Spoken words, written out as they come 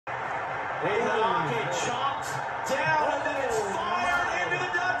Nathan chopped down, and then it's fired into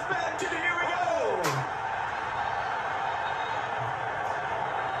the Dutch bench, and here we go.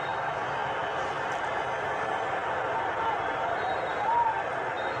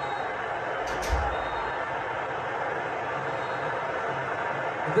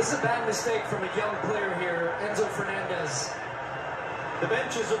 This is a bad mistake from a young player here, Enzo Fernandez. The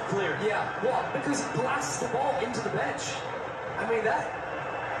bench isn't clear. Yeah, well, because he blasts the ball into the bench. I mean,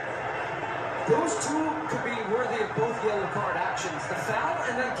 those two could be worthy of both yellow card actions. The foul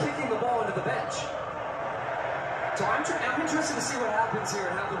and then kicking the ball into the bench. So I'm interested to see what happens here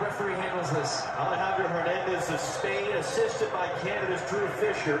and how the referee handles this. Alejandro Hernandez of Spain, assisted by Canada's Drew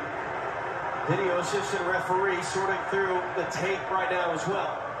Fisher. Video assistant referee sorting through the tape right now as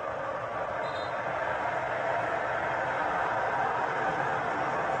well.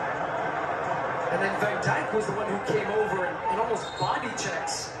 And then Van Dijk was the one who came over and almost body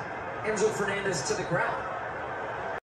checks Enzo Fernandez to the ground.